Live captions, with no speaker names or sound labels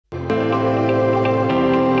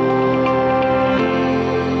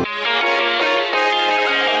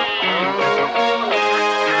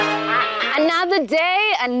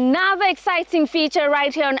exciting feature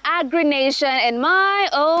right here on Agri Nation, and my,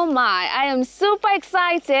 oh my, I am super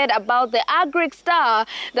excited about the Agri star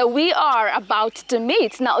that we are about to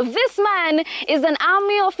meet. Now, this man is an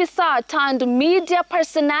army officer turned media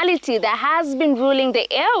personality that has been ruling the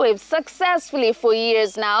airwaves successfully for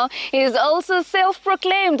years now. He is also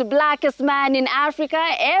self-proclaimed blackest man in Africa,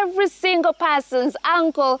 every single person's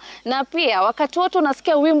uncle. Na pia, wakati wote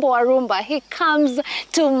unasikia wimbo wa rumba, he comes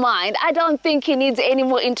to mind. I don't think he needs any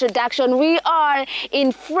more introduction. We are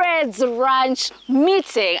in Fred's ranch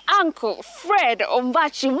meeting. Uncle Fred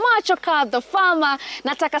Ombachi Machoka, the farmer.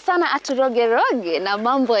 Nataka sana aturoge na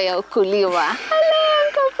mambo ya ukulima. Hello,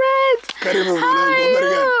 Uncle Fred. Karibu, how are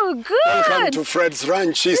you? Good. Welcome to Fred's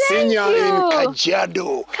ranch, Senior in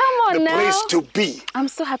Kajiado. Come on the now. Place to be. I'm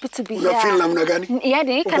so happy to be Una here. feel namna gani?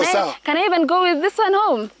 Yani, can I even go with this one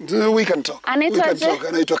home? We can talk.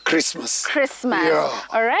 Anaitwa Christmas. Christmas. Yeah.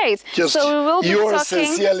 All right. Just so we will be yours talking.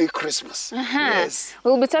 Sincerely Christmas. Yes.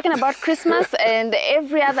 We'll be talking about Christmas and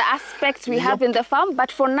every other aspect we have in the farm.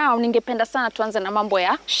 But for now, ningependa sana tuanze na mambo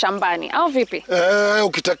ya shambani. Au vipi?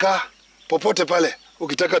 Ukitaka popote pale.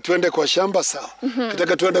 Ukitaka tuende kwa shamba sawa.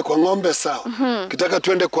 Ukitaka tuende kwa ng'ombe sawa. Ukitaka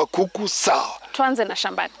tuende kwa kuku sawa. Tuanze na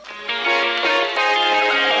shambani.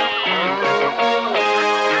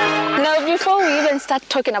 Now, before we even start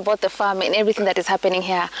talking about the farm and everything that is happening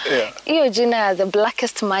here, iyo jina, the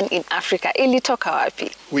blackest man in Africa, ilitoka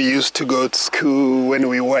wapi? We used to go to school when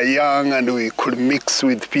we were young and we could mix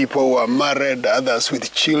with people who are married, others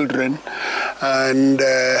with children. And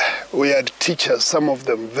we had teachers, some of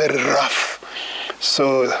them very rough.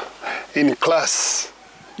 So in class,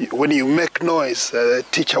 when you make noise, the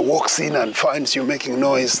teacher walks in and finds you making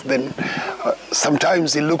noise. Then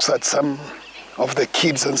sometimes he looks at some of the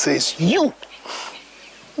kids and says, you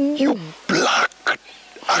black,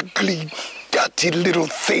 ugly, dirty little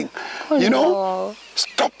thing, you know,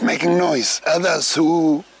 stop making noise. Others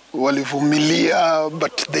who walivumilia,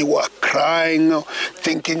 but they were crying,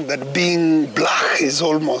 thinking that being black is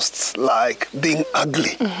almost like being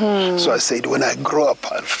ugly. So I said, when I grow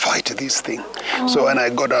up, I'll fight this thing. So when I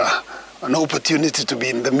got an opportunity to be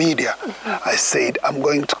in the media, I said, I'm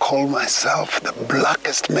going to call myself the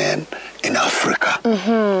blackest man in Africa.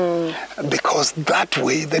 Because that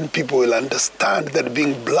way, then people will understand that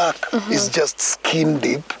being black is just skin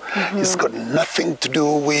deep. It's got nothing to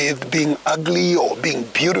do with being ugly or being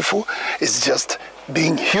beautiful. It's just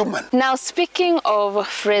being human. Now, speaking of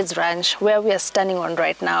Fred's Ranch, where we are standing on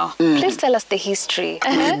right now, please tell us the history.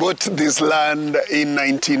 We bought this land in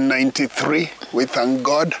 1993. We thank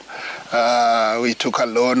God. We took a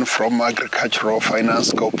loan from Agricultural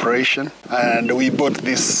Finance Corporation, and we bought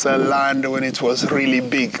this land when it was really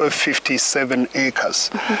big, 57 acres.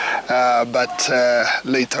 But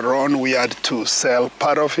later on, we had to sell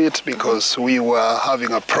part of it because we were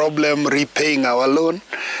having a problem repaying our loan,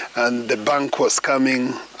 and the bank was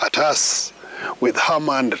coming at us with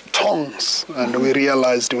hammer and tongs, and we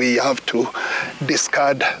realized we have to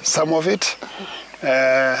discard some of it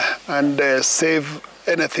and save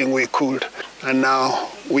anything we could. And now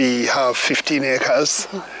we have 15 acres,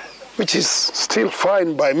 which is still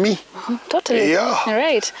fine by me. Totally. Yeah. All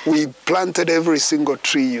right. We planted every single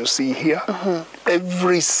tree you see here.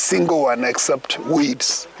 Every single one except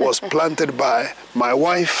weeds was planted by my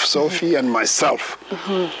wife, Sophie, and myself.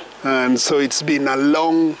 And so it's been a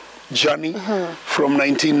long journey from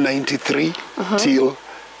 1993 till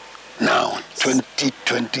now,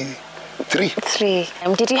 2023.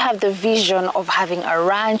 Did you have the vision of having a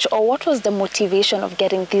ranch, or what was the motivation of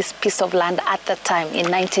getting this piece of land at that time in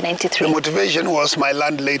 1993? The motivation was my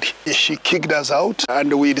landlady. She kicked us out,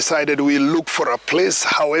 and we decided we'll look for a place,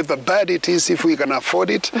 however bad it is, if we can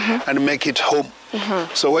afford it, and make it home.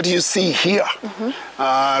 So what you see here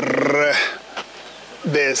are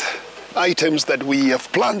the items that we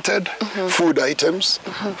have planted, food items,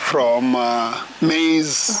 from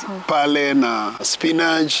maize, palen,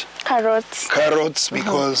 spinach, carrots,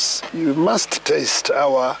 because you must taste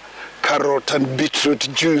our carrot and beetroot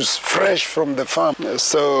juice fresh from the farm.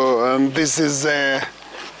 So this is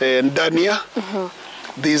dania,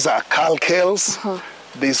 these are calcales,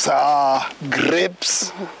 these are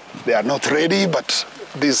grapes. They are not ready, but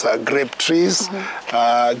these are grape trees,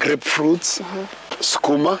 grapefruits,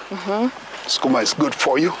 skuma. Skuma is good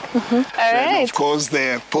for you. And of course,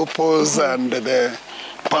 the pawpaws and the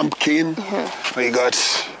pumpkin. We got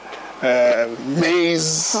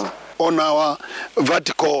maize on our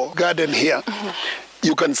vertical garden here.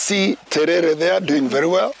 You can see terere there doing very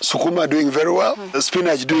well, sukuma doing very well, the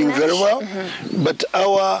spinach doing very well, but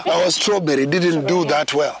our strawberry didn't do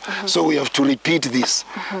that well. So we have to repeat this.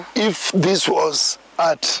 If this was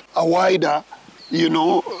at a wider you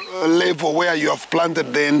know, level where you have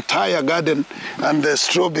planted the entire garden and the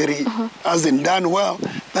strawberry hasn't done well,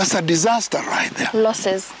 that's a disaster right there.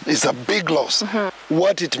 Losses. It's a big loss.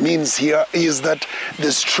 What it means here is that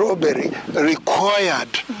the strawberry required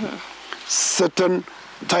certain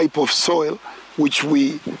type of soil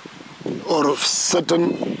or of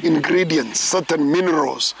certain ingredients, certain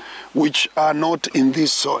minerals, which are not in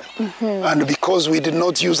this soil. And because we did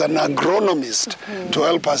not use an agronomist to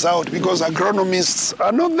help us out, because agronomists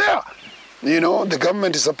are not there. You know, the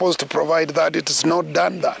government is supposed to provide that. It has not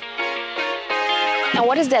done that. And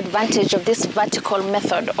what is the advantage of this vertical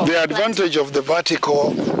method of The advantage of the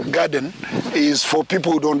vertical garden is for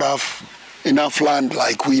people who don't have enough land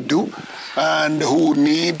like we do, and who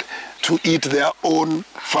need to eat their own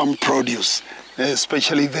farm produce,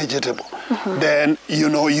 especially vegetable. Then, you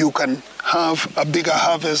know, you can have a bigger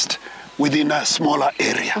harvest within a smaller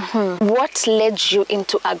area. What led you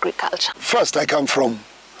into agriculture? First, I come from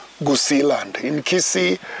Gusii land. In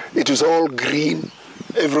Kisii, it is all green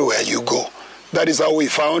everywhere you go. That is how we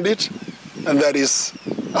found it, and that is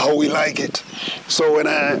how we like it. So when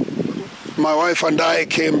my wife and I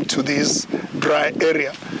came to this dry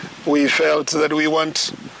area, we felt that we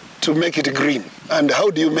want to make it green. And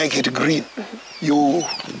how do you make it green? You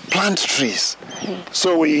plant trees.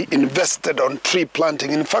 So we invested on tree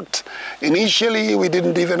planting. In fact, initially we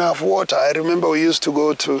didn't even have water. I remember we used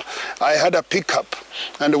to I had a pickup,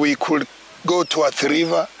 and we could go to a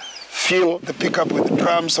river, fill the pickup with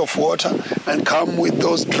drums of water, and come with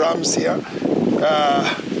those drums here,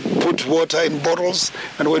 put water in bottles,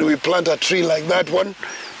 and when we plant a tree like that one,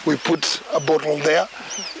 we put a bottle there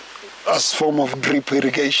as form of drip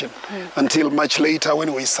irrigation, until much later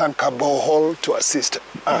when we sank a borehole to assist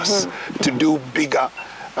us to do bigger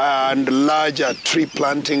and larger tree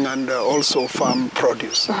planting and also farm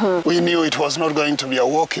produce. We knew it was not going to be a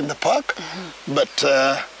walk in the park, but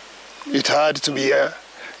it had to be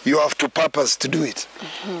you have to purpose to do it.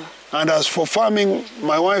 And as for farming,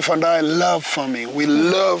 my wife and I love farming. We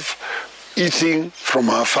love eating from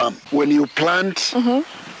our farm. When you plant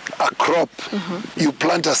a crop, you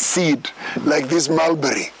plant a seed like this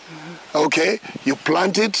mulberry. Okay, you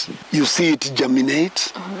plant it, you see it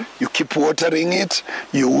germinate, you keep watering it,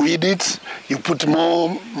 you weed it, you put more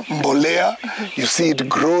mbolea, you see it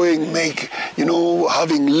growing,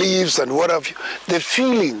 having leaves and what have you. The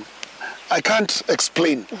feeling, I can't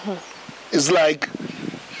explain. It's like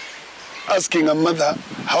asking a mother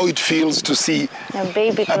how it feels to see a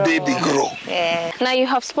baby grow. Yeah. Now you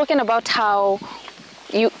have spoken about how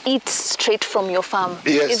you eat straight from your farm.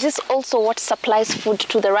 Yes. Is this also what supplies food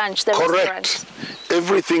to the ranch, the Correct. restaurant?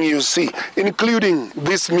 Everything you see, including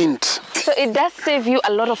this mint. So it does save you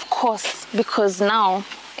a lot of costs, because now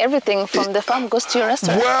everything from the farm goes to your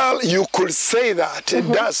restaurant. Well, you could say that.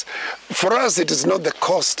 It does. For us, it is not the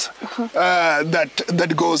cost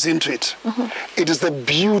that goes into it. It is the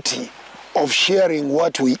beauty of sharing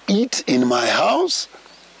what we eat in my house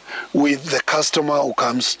with the customer who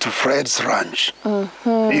comes to Fred's ranch.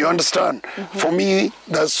 You understand? For me,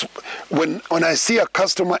 that's when I see a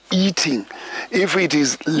customer eating, if it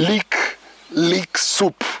is leek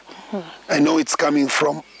soup, I know it's coming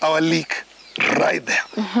from our leek right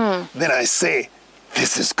there. Then I say,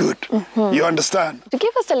 this is good. You understand? To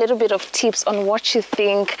give us a little bit of tips on what you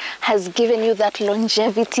think has given you that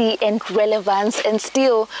longevity and relevance, and we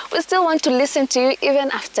still want to listen to you even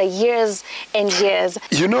after years and years.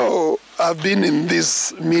 You know, I've been in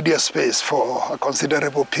this media space for a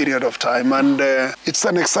considerable period of time, and it's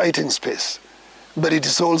an exciting space, but it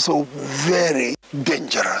is also very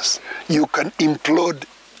dangerous. You can implode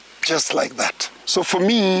just like that. So for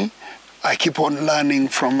me, I keep on learning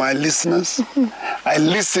from my listeners. I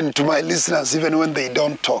listen to my listeners even when they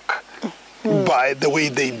don't talk, by the way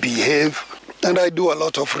they behave. And I do a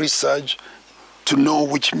lot of research to know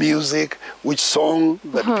which music, which song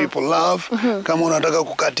that people love. Kama unataka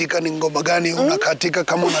kukatika ni ngoma gani unakatika,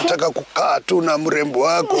 kama unataka kukaa tu na mrembo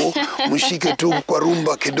wako, mshike tu kwa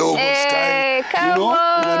rumba kidogo style. Come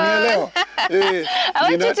on. Unanielewa? I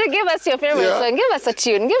want you to give us your favorite song. Give us a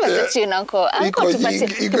tune. Give us a tune, Uncle. Uncle,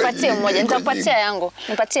 tupatie mmoja. Nitapatia yangu.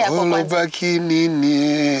 Nipatie yako kwanza. Olobaki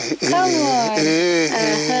nini?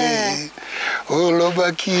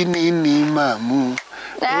 Olobaki nini mamu?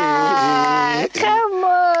 Come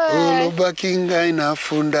on. Olobaki ngai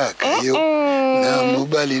nafunda kayo. Na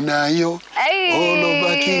mubali nayo.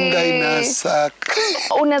 Olobaki ngai nasaka.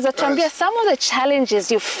 Unaweza tuambia some of the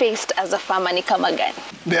challenges you faced as a farmer ni kama gani?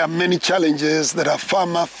 There are many challenges that a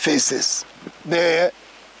farmer faces. The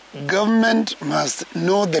government must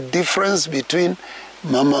know the difference between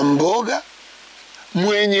mama mboga,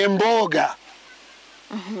 mwenye mboga.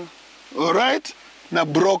 All right? na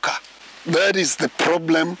broker. That is the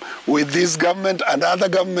problem with this government and other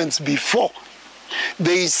governments before.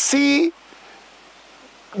 They see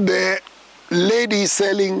the lady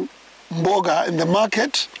selling mboga in the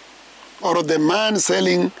market, or the man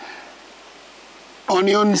selling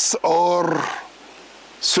onions or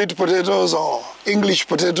sweet potatoes or English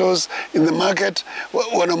potatoes in the market.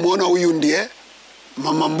 Wanamuona huyu ndiye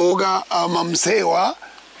mama mboga ama mzee wa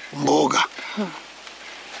mboga.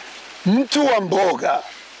 Mtu wa mboga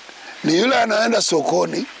ni yule anaenda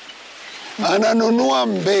sokoni, ananunua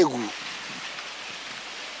mbegu,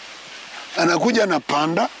 anakuja na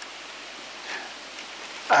panda,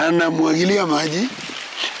 anamwagilia maji,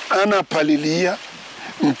 anapalilia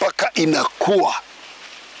mpaka inakuwa.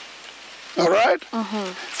 Alright?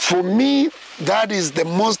 For me, that is the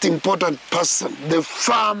most important person, the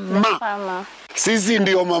farmer. The farmer. Sisi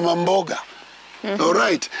ndio mama mboga.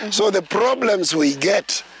 Alright? So the problems we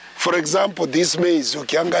get, for example, this maize,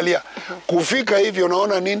 ukiangalia, kufika hivi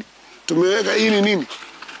unaona nini? Tumeweka hii ni nini?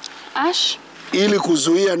 Ash. Ili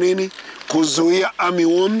kuzuia nini? Kuzuia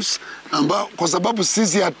armyworms, kwa sababu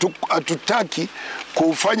sisi hatutaki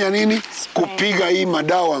kufanya nini? Kupiga hii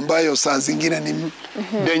madawa ambayo saa zingine ni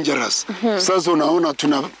dangerous. Sasa unaona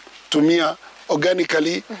tunatumia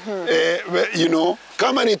organically, you know,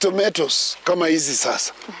 kama ni tomatoes, kama hizi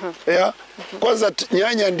sasa. Yeah? Kwanza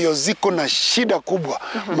nyanya ndio ziko na shida kubwa.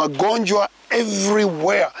 Magonjwa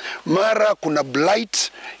everywhere. Mara kuna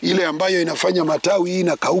blight, ile ambayo inafanya matawi hii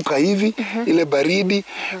inakauka hivi, ile baridi.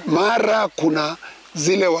 Mara kuna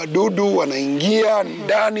zile wadudu wanaingia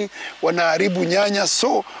ndani, wanaharibu nyanya.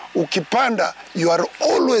 So ukipanda, you are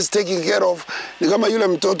always taking care of. Ni kama yule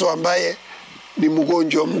mtoto ambaye ni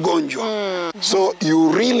mgonjwa. So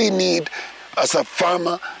you really need, as a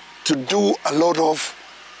farmer, to do a lot of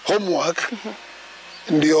homework.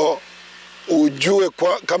 Ndio ujue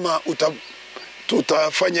kama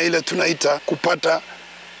tutafanya ile tunaita kupata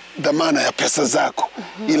dhamana ya pesa zako.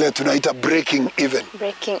 Ile tunaita breaking even.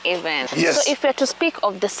 Breaking even. Yes. So if you're to speak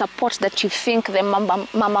of the support that you think the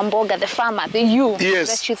mama mboga, the farmer, the you, yes,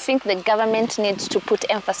 that you think the government needs to put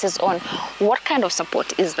emphasis on, what kind of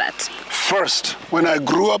support is that? First, when I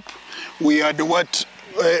grew up, we had what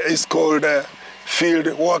is called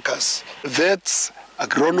field workers. Vets,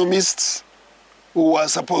 agronomists, who are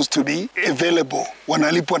supposed to be available.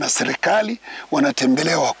 Wanalipwa na serikali,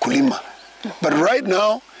 wanatembelea wakulima. But right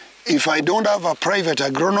now, if I don't have a private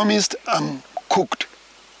agronomist, I'm cooked.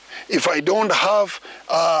 If I don't have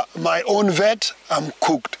my own vet, I'm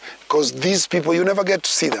cooked. Because these people, you never get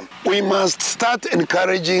to see them. We must start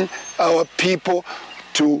encouraging our people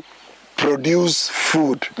to produce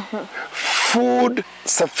food. Food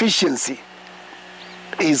sufficiency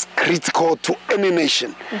is critical to any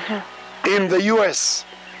nation. In the US,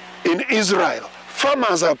 in Israel,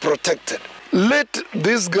 farmers are protected. Let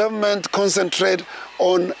this government concentrate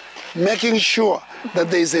on making sure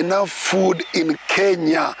that there is enough food in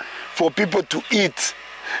Kenya for people to eat.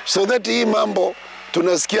 So that hii mambo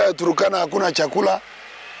tunasikia Turkana hakuna chakula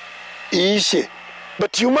iishe.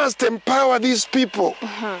 But you must empower these people.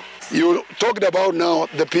 You talked about now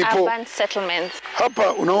the people. Urban settlements.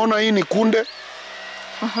 Hapa unaona hii ni kunde.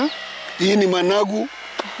 Hii ni managu.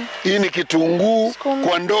 Hii ni kitunguu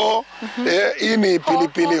kwa ndoo. Hii ni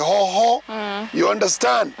pilipili hoho. You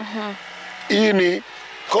understand? Hii ni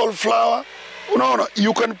cauliflower. Unaona,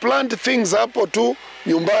 you can plant things hapo tu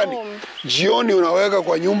nyumbani. Jioni unaweka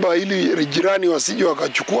kwa nyumba ili jirani wasije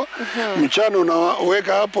wakachukua. Mchana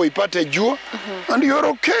unaweka hapo ipate jua. And you're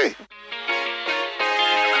okay.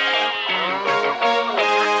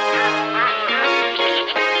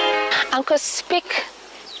 Uncle, speak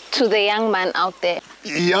to the young man out there.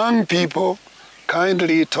 Young people,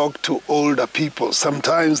 kindly talk to older people.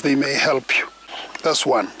 Sometimes they may help you. That's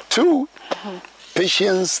one. Two,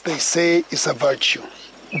 patience, they say, is a virtue.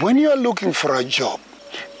 When you are looking for a job,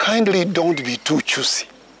 kindly don't be too choosy.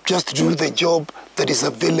 Just do the job that is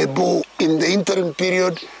available. In the interim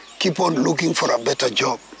period, keep on looking for a better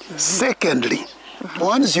job. Secondly,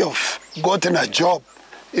 once you've gotten a job,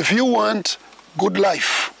 if you want good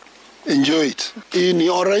life, enjoy it. Hii ni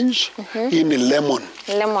orange, hii ni lemon.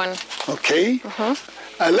 Lemon. Okay?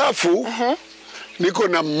 Alafu, niko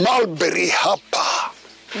na mulberry hapa.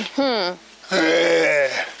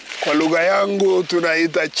 Kwa lugha yangu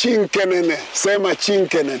tunaita chinkenene. Sema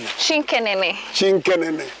chinkenene. Chinkenene.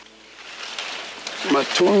 Chinkenene.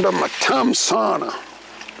 Matunda matamu sana.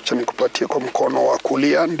 Acha nikupatie kwa mkono wa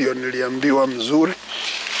kulia, ndio niliambiwa mzuri.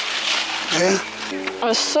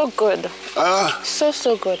 It's so good.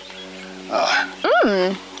 So good.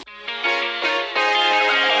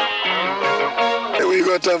 We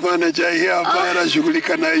got a manager here ambaye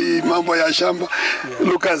anashughulika na hii mambo ya shamba.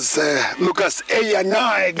 Lucas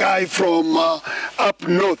A&I guy from up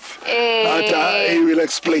north. He will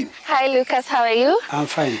explain. Hi Lucas, how are you? I'm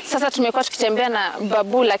fine. Sasa tumekuwa tukitembea na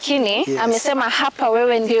babu lakini amesema hapa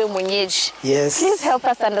wewe ndiye mwenyeji. Yes. Please help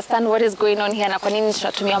us understand what is going on here na kwa nini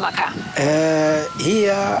tunatumia makaa.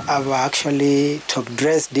 Here I've actually top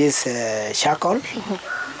dressed this charcoal.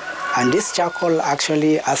 And this charcoal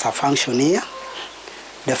actually has a function here.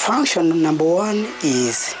 The function number one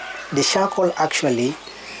is the charcoal actually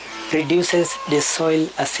reduces the soil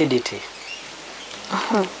acidity.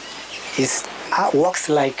 It works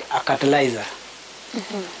like a fertilizer.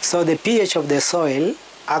 So the pH of the soil,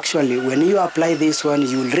 actually when you apply this one,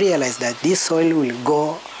 you will realize that this soil will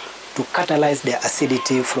go to catalyze the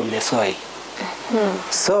acidity from the soil.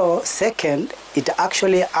 So second, it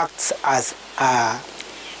actually acts as a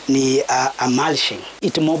mulching.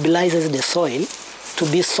 It mobilizes the soil to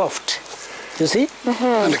be soft. You see?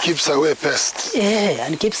 And it keeps away pests. Yeah,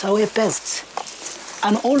 and keeps away pests.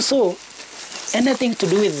 And also, anything to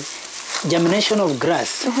do with germination of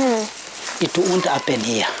grass, it won't happen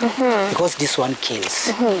here because this one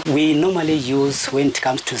kills. We normally use, when it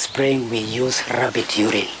comes to spraying, we use rabbit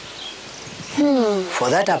urine. For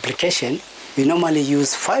that application, we normally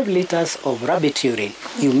use 5 liters of rabbit urine.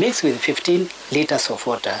 You mix with 15 liters of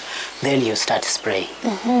water, then you start spraying.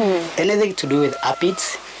 Anything to do with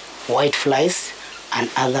aphids, white flies, and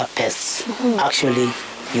other pests, actually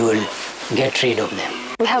you will get rid of them.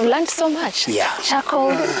 We have learned so much. Yeah.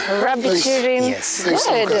 Charcoal, rabbit urine. Yes.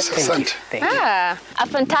 Good. Thank you. A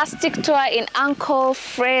fantastic tour in Uncle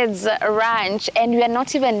Fred's ranch, and we are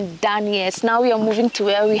not even done yet. Now we are moving to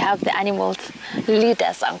where we have the animals. Lead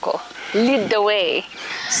us, Uncle. Lead the way.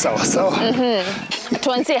 Sawa sawa.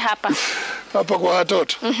 Tuanzie hapa. Hapa kwa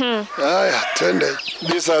watoto. Haya, twende.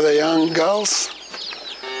 These are the young girls.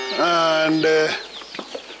 And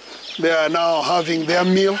they are now having their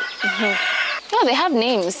meal. Oh, they have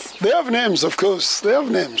names. They have names, of course. They have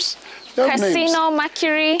names. They have Casino, names.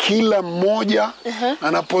 Mercury. Kila mmoja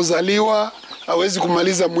anapozaliwa hawezi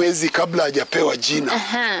kumaliza mwezi kabla hajapewa jina.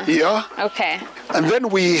 Yeah? Okay. And then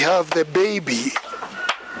we have the baby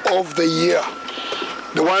of the year.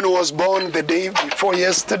 The one who was born the day before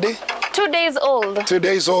yesterday. 2 days old. 2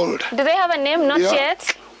 days old. Do they have a name? Not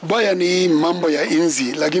yet. Baya ni mambo ya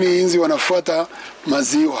inzi, lakini inzi wanafuata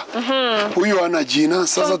maziwa. Huyu ana jina,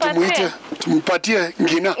 sasa tumpatie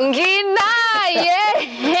Ngina. Ngina,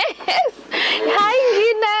 yes. Hi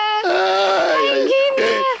Ngina. Hi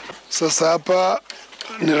Ngina. Sasa hapa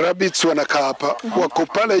ni rabbits wanakaa hapa. Wako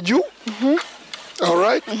pale juu. All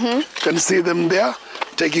right? Can see them there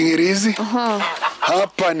taking it easy.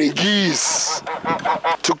 Hapa ni geese.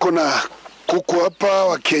 Tuko na kuku hapa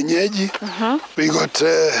wa kienyeji. We got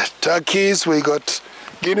turkeys, we got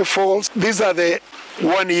guinea fowls. These are the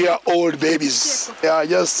 1-year-old babies. They are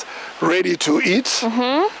just ready to eat.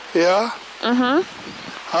 Yeah.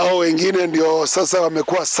 Hao wengine ndio sasa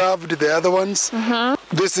wamekuwa served, the other ones.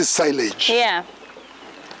 This is silage. Yeah.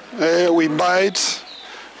 We buy it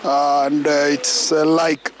and it's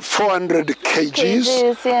like 400 kgs.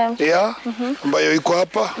 Yeah. Ambayo iko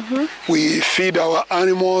hapa. We feed our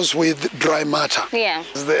animals with dry matter. Yeah.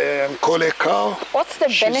 The Nkole cow. What's the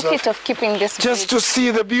benefit of keeping this breed? Just to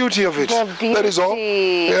see the beauty of it. The beauty. That is all.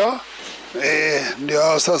 Yeah.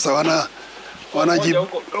 Ndio sasa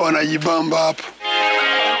wanajibamba hapo.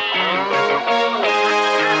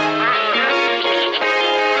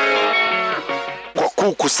 Kwa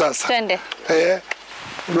kuku sasa. Twende.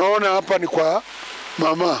 Unaona hapa ni kwa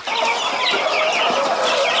mama.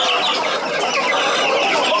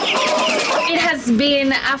 It has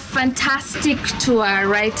been a fantastic tour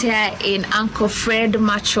right here in Uncle Fred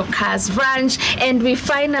Machoka's ranch, and we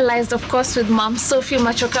finalized, of course, with Mom Sophie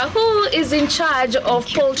Machoka, who is in charge of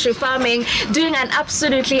poultry farming, doing an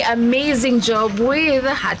absolutely amazing job with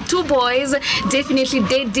her 2 boys, definitely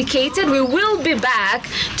dedicated. We will be back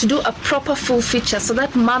to do a proper full feature so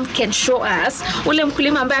that Mom can show us ule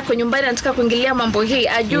mkulima ambaye kwa nyumbani anataka kuingilia mambo hii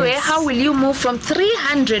ajue how will you move from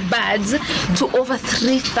 300 birds to over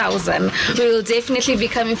 3,000. We will definitely be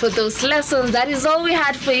coming for those lessons. That is all we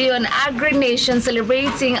had for you on Agri Nation,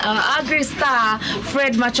 celebrating our Agri star,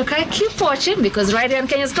 Fred Machoka. Keep watching because right here on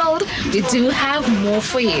Kenya's Gold, we do have more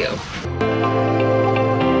for you.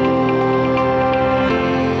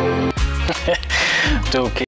 Okay.